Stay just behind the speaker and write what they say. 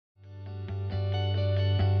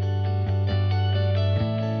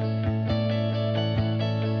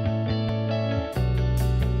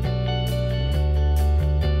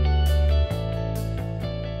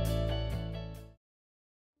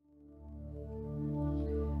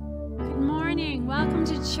morning. Welcome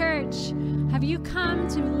to church. Have you come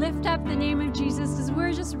to lift up the name of Jesus? Because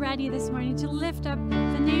we're just ready this morning to lift up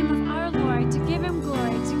the name of our Lord, to give him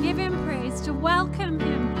glory, to give him praise, to welcome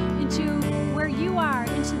him into where you are,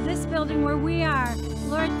 into this building where we are.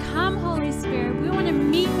 Lord, come, Holy Spirit. We want to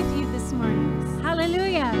meet with you this morning.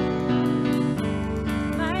 Hallelujah.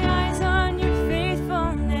 My eyes on your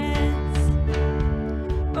faithfulness.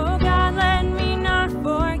 Oh God, let me not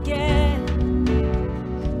forget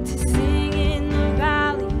to sing in the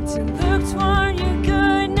valley, to look toward your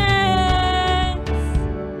goodness.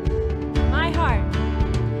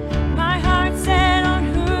 My heart set on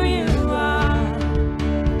who you are.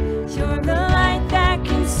 You're the light that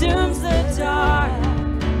consumes the dark,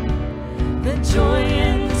 the joy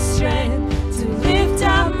and the strength to lift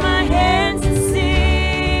up my hands and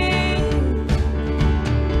sing.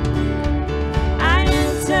 I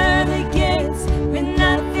enter the gates with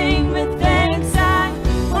nothing but thanks. I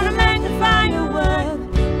want to magnify your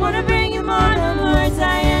word, want to bring you more than words.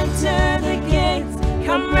 I enter the gates,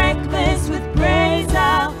 come reckless with praise.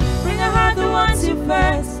 I'll bring a heart that wants you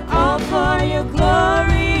first, all for your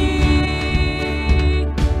glory.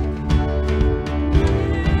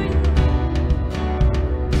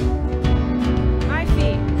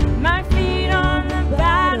 My feet on the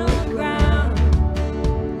battleground.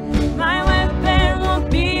 My weapon will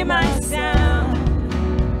be my sound.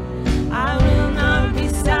 I will not be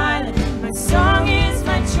silent. My song is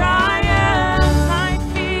my triumph.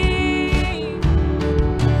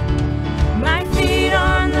 My feet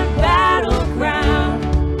on the battleground.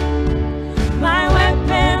 My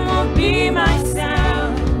weapon will be my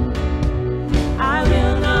sound. I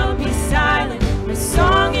will not be silent. My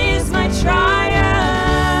song is my triumph.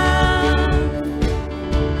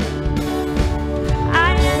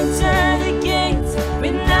 I enter the gates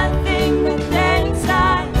with nothing but thanks. I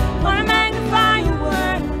want to magnify your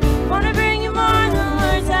word, want to bring you more than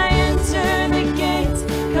words. I enter the gates,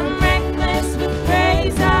 come reckless with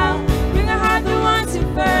praise. I'll bring a heart that wants you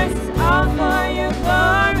first, all for your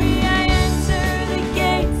glory. I enter the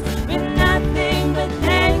gates with nothing but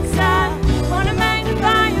thanks. I want to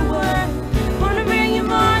magnify your word, want to bring you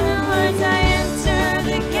more than words. I enter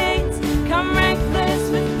the gates, come reckless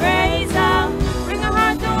with praise. I'll bring a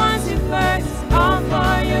heart that wants you first, all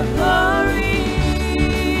for your glory.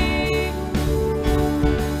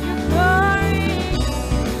 Your glory.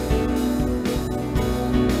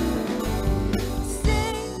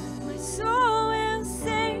 Sing, my soul will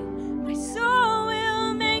sing, my soul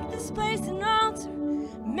will make this place an altar,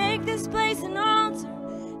 make this place an altar.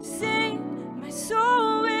 Sing, my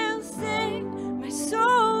soul will sing, my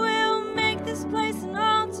soul will make this place an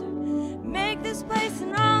altar, make this place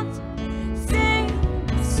an altar. Sing,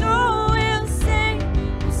 my soul will sing,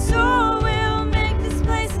 my soul will make this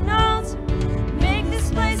place an altar, make this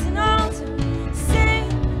place an altar. Sing,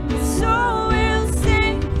 my soul will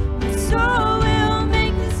sing, my soul will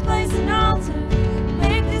make this place an altar,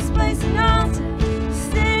 make this place an altar.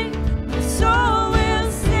 Sing, my soul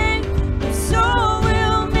will sing, my soul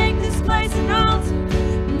will make this place an altar,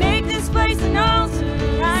 make this place an altar.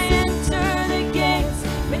 I enter the gates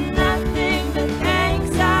with nothing but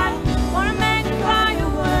thanks. I want to magnify your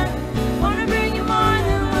word, want to bring you more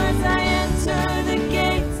than words. I enter the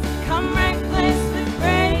gates, come reckless with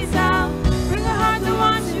praise. I'll bring a heart that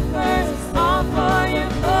wants you first, all for your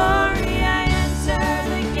glory. I enter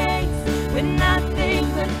the gates with nothing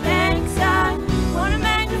but thanks. I want to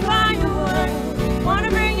magnify your word, want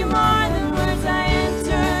to bring you more than words. I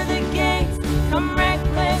enter the gates, come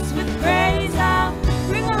reckless with praise. I'll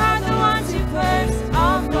bring a heart that wants you first,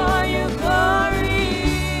 all for your glory.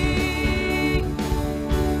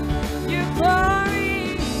 Your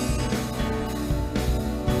glory.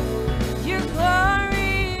 Your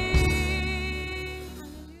glory.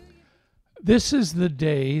 This is the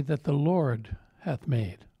day that the Lord hath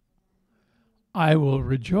made. I will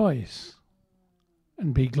rejoice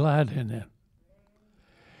and be glad in it.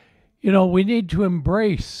 You know, we need to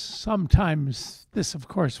embrace sometimes, this of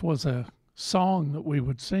course was a song that we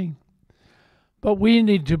would sing, but we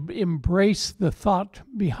need to embrace the thought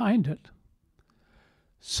behind it.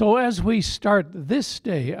 So as we start this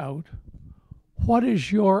day out, what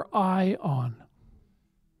is your eye on?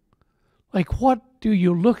 Like, what do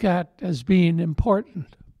you look at as being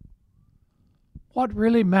important? What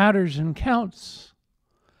really matters and counts?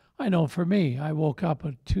 I know for me, I woke up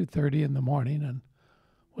at 2:30 in the morning and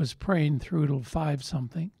was praying through till 5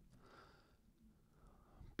 something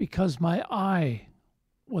because my eye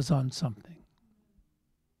was on something.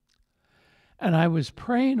 And I was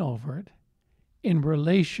praying over it in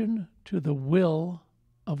relation to the will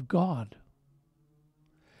of God.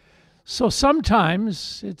 So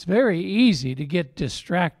sometimes it's very easy to get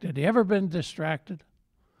distracted. You ever been distracted?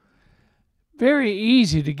 Very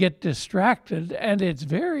easy to get distracted, and it's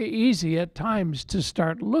very easy at times to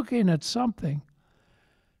start looking at something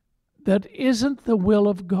that isn't the will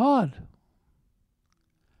of God.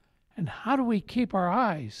 And how do we keep our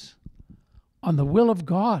eyes on the will of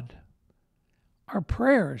God? Our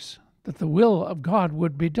prayers that the will of God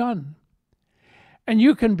would be done. And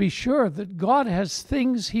you can be sure that God has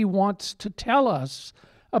things He wants to tell us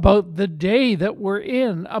about the day that we're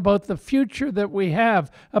in, about the future that we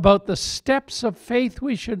have, about the steps of faith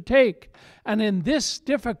we should take. And in this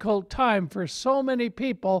difficult time for so many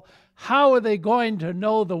people, how are they going to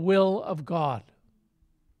know the will of God?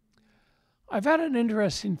 I've had an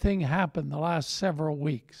interesting thing happen the last several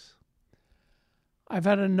weeks. I've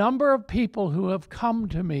had a number of people who have come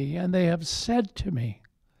to me and they have said to me,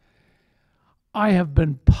 I have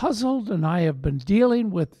been puzzled and I have been dealing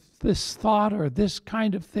with this thought or this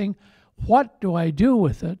kind of thing. What do I do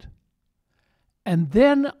with it? And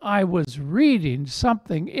then I was reading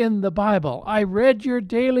something in the Bible. I read your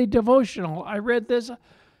daily devotional. I read this,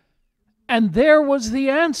 and there was the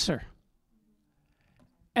answer.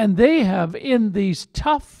 And they have, in these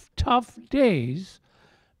tough days,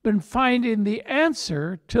 been finding the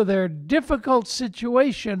answer to their difficult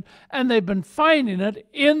situation, and they've been finding it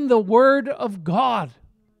in the Word of God.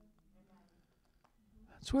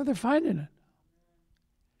 That's where they're finding it.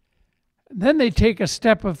 And then they take a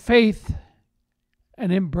step of faith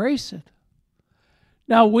and embrace it.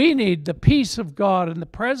 Now we need the peace of God and the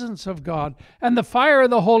presence of God and the fire of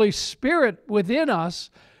the Holy Spirit within us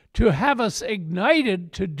to have us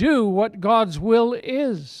ignited to do what God's will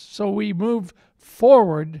is, so we move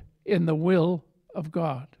forward in the will of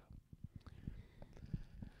God.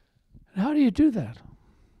 And how do you do that?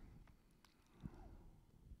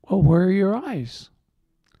 Well, where are your eyes?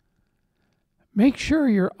 Make sure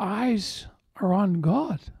your eyes are on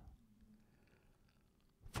God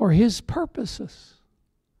for His purposes.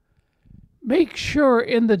 Make sure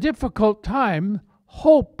in the difficult time,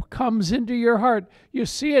 hope comes into your heart. You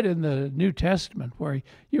see it in the New Testament where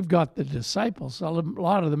you've got the disciples, a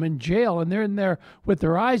lot of them in jail, and they're in there with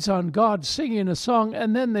their eyes on God singing a song,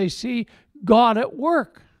 and then they see God at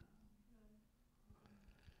work.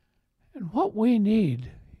 And what we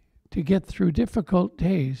need to get through difficult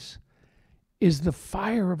days is the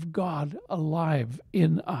fire of God alive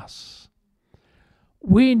in us.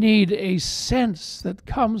 We need a sense that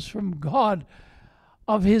comes from God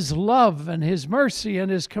of His love and His mercy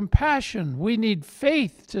and His compassion. We need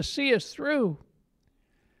faith to see us through.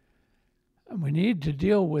 And we need to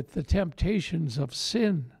deal with the temptations of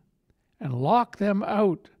sin and lock them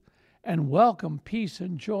out and welcome peace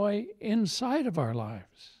and joy inside of our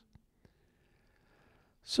lives.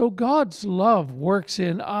 So God's love works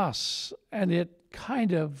in us, and it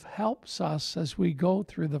kind of helps us as we go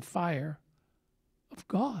through the fire of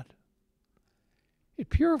God. It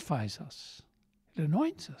purifies us. It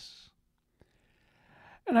anoints us.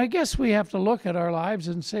 And I guess we have to look at our lives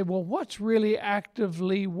and say, well, what's really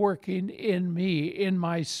actively working in me, in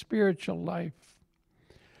my spiritual life?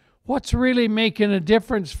 What's really making a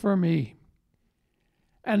difference for me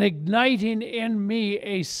and igniting in me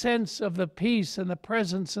a sense of the peace and the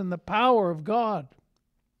presence and the power of God?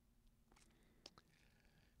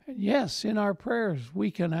 And yes, in our prayers,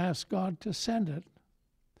 we can ask God to send it.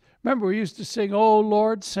 Remember, we used to sing, "Oh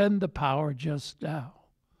Lord, send the power just now."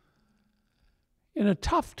 In a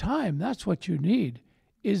tough time, that's what you need,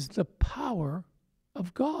 is the power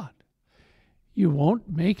of God. You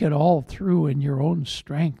won't make it all through in your own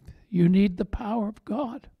strength. You need the power of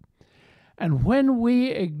God. And when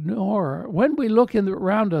we look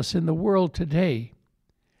around us in the world today,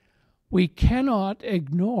 we cannot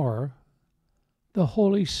ignore the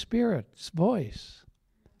Holy Spirit's voice.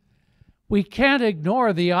 We can't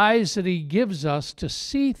ignore the eyes that He gives us to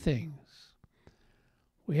see things.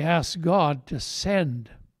 We ask God to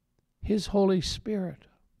send His Holy Spirit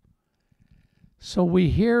so we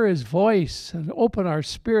hear His voice and open our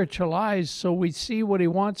spiritual eyes so we see what He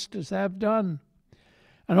wants to have done,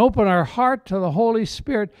 and open our heart to the Holy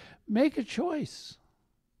Spirit. Make a choice.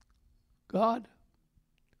 God,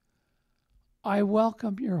 I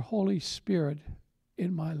welcome your Holy Spirit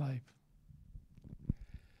in my life.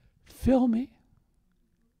 Fill me,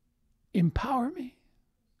 empower me,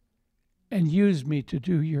 and use me to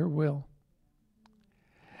do your will.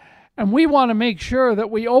 And we want to make sure that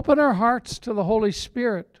we open our hearts to the Holy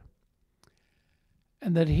Spirit,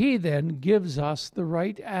 and that He then gives us the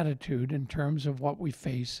right attitude in terms of what we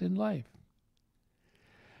face in life.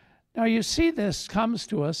 Now you see, this comes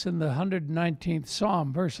to us in the 119th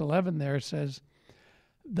Psalm, verse 11 there says,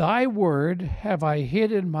 Thy word have I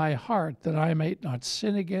hid in my heart that I might not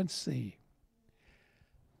sin against thee.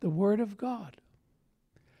 The word of God.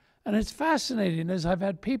 And it's fascinating as I've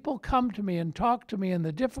had people come to me and talk to me in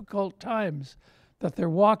the difficult times that they're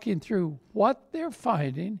walking through. What they're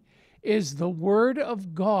finding is the word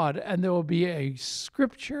of God, and there will be a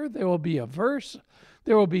scripture, there will be a verse,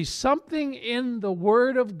 there will be something in the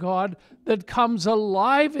word of God that comes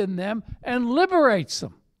alive in them and liberates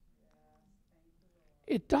them.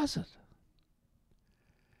 It does it.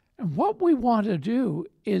 And what we want to do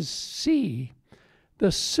is see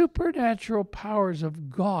the supernatural powers of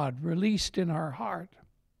God released in our heart.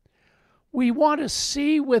 We want to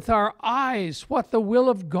see with our eyes what the will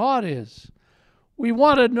of God is. We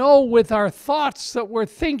want to know with our thoughts that we're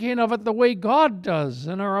thinking of it the way God does,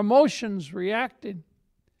 and our emotions reacting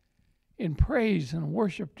in praise and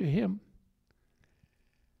worship to Him,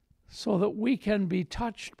 so that we can be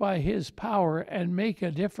touched by His power and make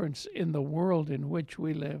a difference in the world in which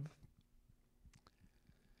we live.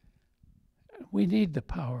 We need the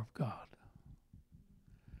power of God.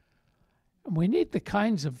 And we need the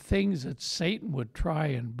kinds of things that Satan would try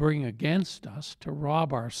and bring against us to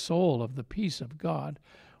rob our soul of the peace of God.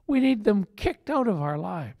 We need them kicked out of our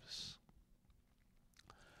lives.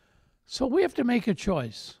 So we have to make a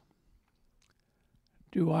choice.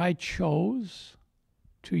 Do I choose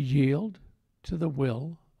to yield to the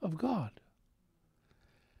will of God?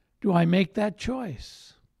 Do I make that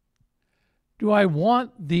choice? Do I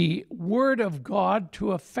want the Word of God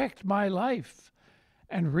to affect my life?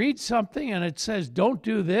 And read something and it says, don't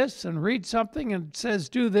do this, and read something and it says,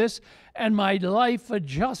 do this, and my life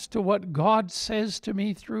adjusts to what God says to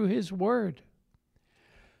me through His Word,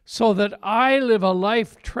 so that I live a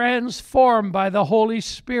life transformed by the Holy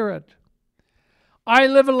Spirit. I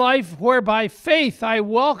live a life where by faith I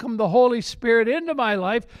welcome the Holy Spirit into my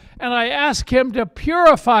life, and I ask Him to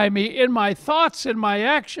purify me in my thoughts, in my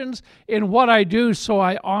actions, in what I do, so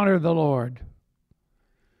I honor the Lord.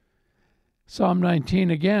 Psalm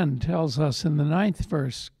 19 again tells us in the 9th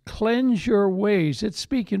verse, cleanse your ways. It's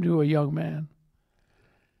speaking to a young man.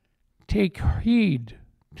 Take heed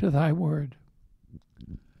to thy word.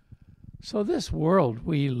 So this world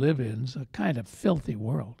we live in is a kind of filthy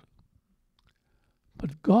world.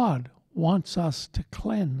 But God wants us to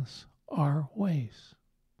cleanse our ways,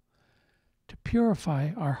 to purify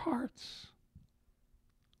our hearts.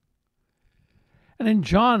 And in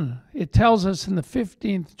John, it tells us in the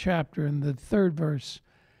 15th chapter, in the 3rd verse,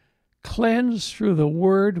 cleanse through the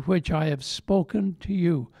word which I have spoken to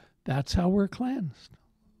you. That's how we're cleansed.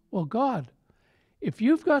 Well, God, if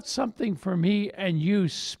you've got something for me and you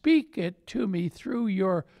speak it to me through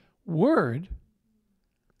your word,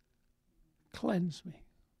 cleanse me.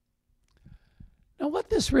 Now,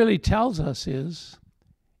 what this really tells us is,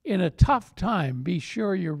 in a tough time, be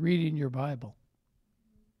sure you're reading your Bible.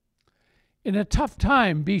 In a tough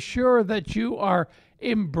time, be sure that you are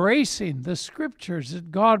embracing the scriptures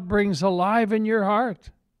that God brings alive in your heart.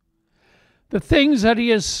 The things that He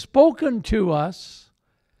has spoken to us,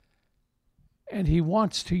 and He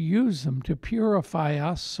wants to use them to purify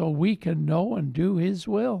us so we can know and do His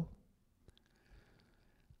will.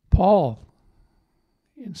 Paul,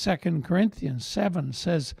 in 2 Corinthians 7,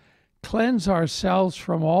 says, cleanse ourselves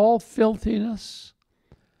from all filthiness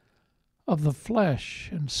of the flesh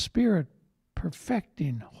and spirit,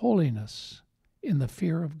 perfecting holiness in the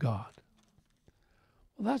fear of God.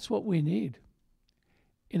 Well, that's what we need.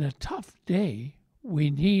 In a tough day,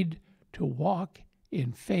 we need to walk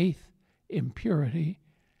in faith, in purity,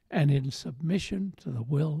 and in submission to the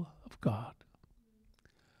will of God.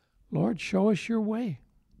 Lord, show us your way.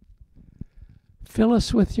 Fill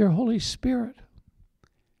us with your Holy Spirit.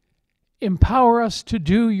 Empower us to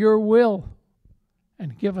do your will,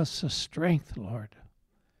 and give us the strength, Lord,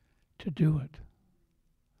 to do it.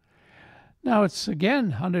 Now it's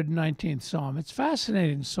again 119th Psalm. It's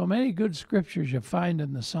fascinating. So many good scriptures you find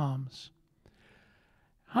in the Psalms.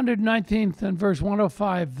 119th and verse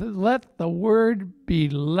 105, let the word be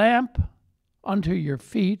lamp unto your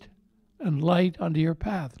feet and light unto your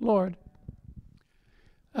path. Lord,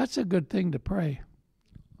 that's a good thing to pray.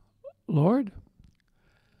 Lord,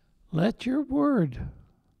 let your word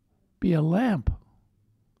be a lamp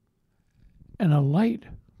and a light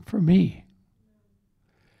for me.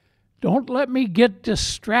 Don't let me get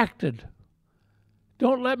distracted.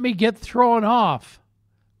 Don't let me get thrown off.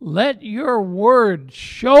 Let your word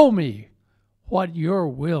show me what your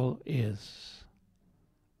will is.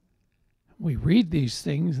 We read these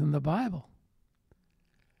things in the Bible.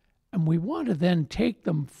 And we want to then take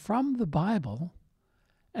them from the Bible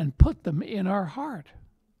and put them in our heart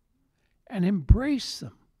and embrace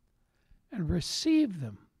them and receive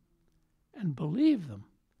them and believe them,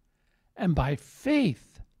 and by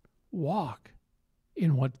faith walk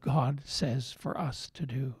in what God says for us to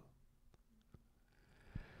do.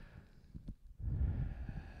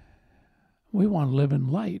 We want to live in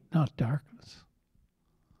light, not darkness.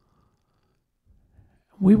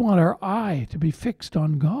 We want our eye to be fixed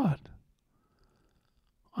on God,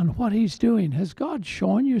 on what He's doing. Has God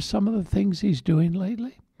shown you some of the things He's doing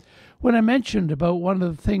lately? When I mentioned about one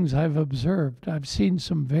of the things I've observed, I've seen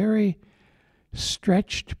some very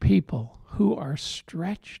stretched people who are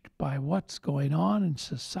stretched by what's going on in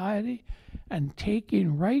society and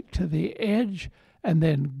taking right to the edge, and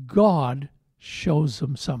then God shows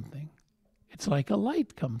them something. It's like a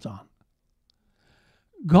light comes on.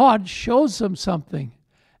 God shows them something,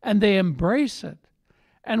 and they embrace it.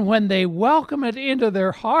 And when they welcome it into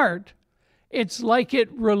their heart, it's like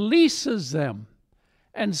it releases them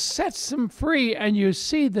and sets them free, and you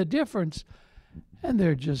see the difference. And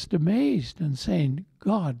they're just amazed and saying,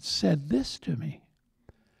 God said this to me.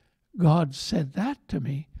 God said that to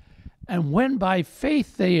me. And when by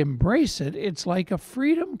faith they embrace it, it's like a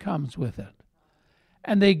freedom comes with it.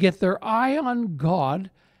 And they get their eye on God,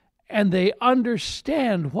 and they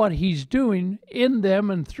understand what He's doing in them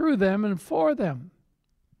and through them and for them.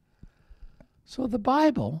 So the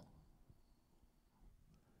Bible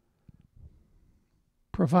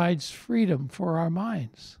provides freedom for our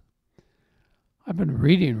minds. I've been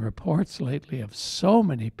reading reports lately of so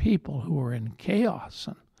many people who are in chaos,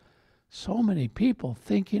 and so many people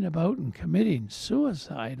thinking about and committing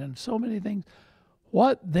suicide, and so many things.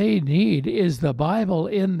 What they need is the Bible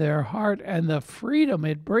in their heart and the freedom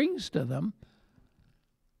it brings to them.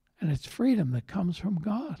 And it's freedom that comes from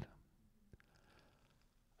God.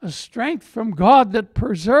 A strength from God that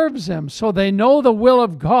preserves them so they know the will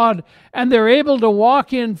of God, and they're able to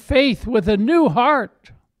walk in faith with a new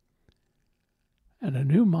heart and a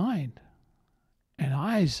new mind and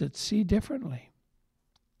eyes that see differently.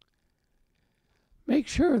 Make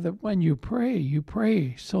sure that when you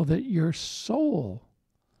pray so that your soul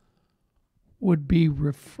would be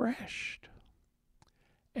refreshed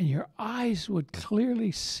and your eyes would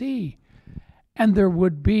clearly see, and there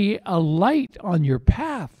would be a light on your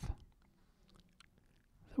path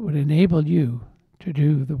that would enable you to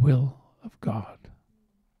do the will of God.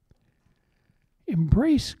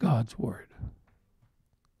 Embrace God's word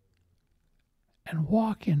and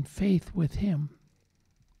walk in faith with Him.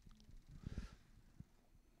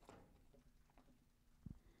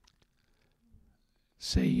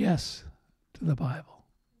 Say yes to the Bible.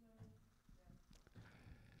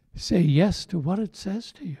 Say yes to what it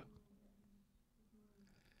says to you.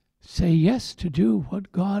 Say yes to do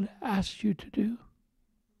what God asked you to do.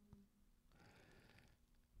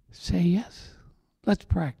 Say yes. Let's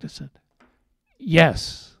practice it.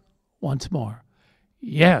 Yes. Once more.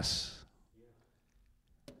 Yes.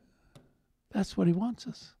 That's what He wants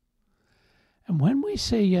us. And when we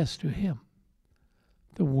say yes to Him,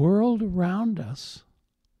 the world around us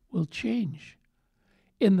will change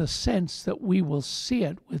in the sense that we will see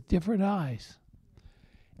it with different eyes.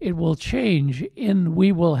 It will change in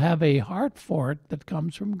we will have a heart for it that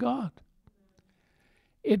comes from God.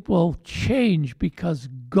 It will change because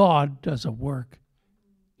God does a work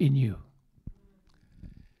in you.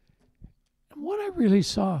 And what I really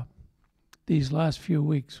saw these last few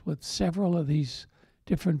weeks with several of these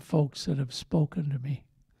different folks that have spoken to me,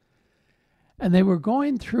 and they were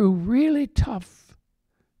going through really tough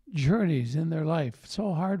journeys in their life,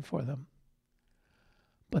 so hard for them.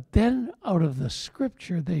 But then out of the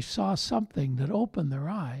scripture, they saw something that opened their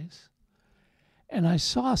eyes. And I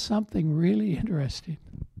saw something really interesting.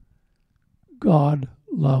 God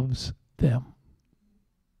loves them.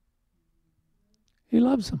 He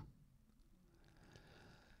loves them.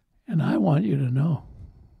 And I want you to know,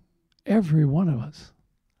 every one of us,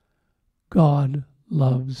 God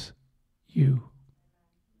loves you.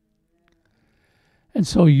 And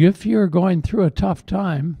so if you're going through a tough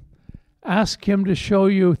time, ask Him to show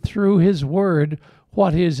you through His Word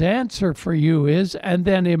what His answer for you is, and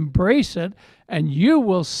then embrace it, and you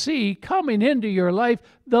will see coming into your life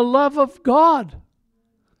the love of God.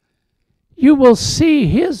 You will see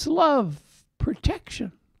His love,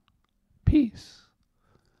 protection, peace.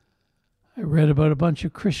 I read about a bunch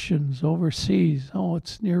of Christians overseas. Oh,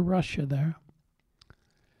 it's near Russia there.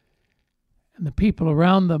 And the people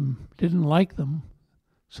around them didn't like them.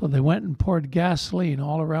 So they went and poured gasoline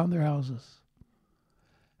all around their houses.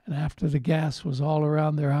 And after the gas was all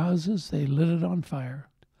around their houses, they lit it on fire.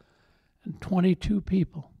 And 22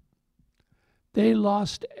 people. They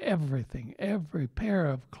lost everything, every pair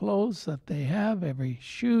of clothes that they have, every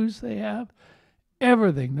shoes they have,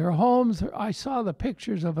 everything. Their homes, I saw the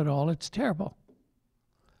pictures of it all. It's terrible.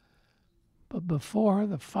 But before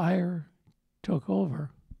the fire took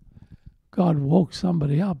over, God woke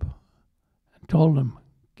somebody up and told them,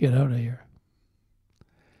 get out of here.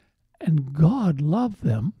 And God loved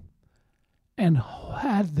them and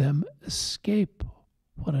had them escape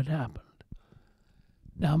what had happened.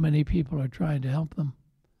 Now many people are trying to help them.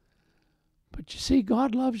 But you see,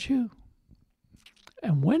 God loves you.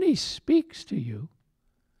 And when he speaks to you,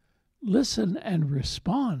 listen and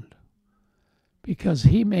respond, because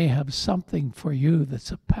he may have something for you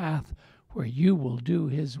that's a path where you will do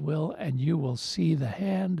his will and you will see the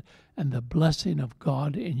hand and the blessing of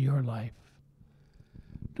God in your life.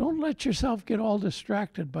 Don't let yourself get all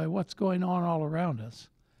distracted by what's going on all around us.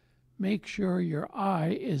 Make sure your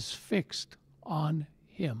eye is fixed on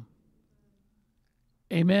him.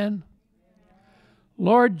 Amen.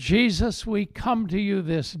 Lord Jesus, we come to you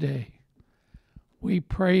this day. We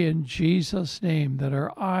pray in Jesus' name that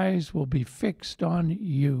our eyes will be fixed on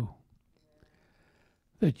you,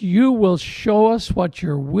 that you will show us what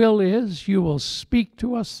your will is. You will speak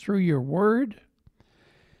to us through your word.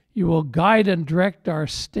 You will guide and direct our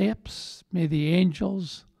steps. May the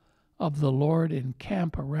angels of the Lord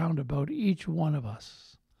encamp around about each one of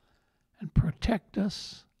us and protect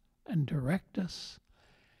us and direct us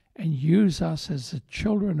and use us as the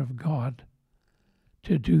children of God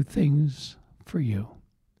to do things for you.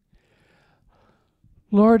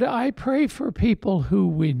 Lord, I pray for people who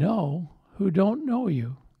we know who don't know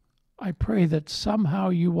you. I pray that somehow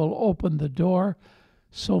you will open the door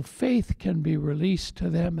so faith can be released to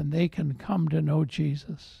them and they can come to know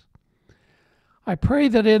Jesus. I pray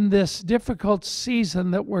that in this difficult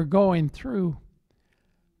season that we're going through,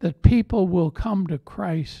 that people will come to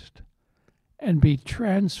Christ and be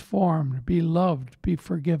transformed, be loved, be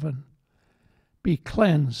forgiven, be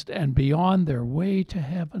cleansed, and be on their way to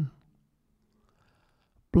heaven.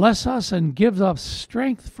 Bless us and give us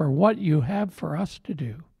strength for what you have for us to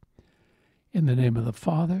do. In the name of the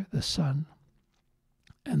Father, the Son,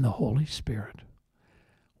 and the Holy Spirit.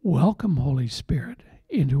 Welcome, Holy Spirit,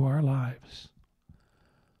 into our lives.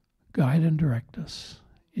 Guide and direct us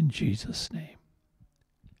in Jesus' name.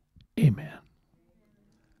 Amen.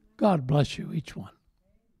 God bless you, each one.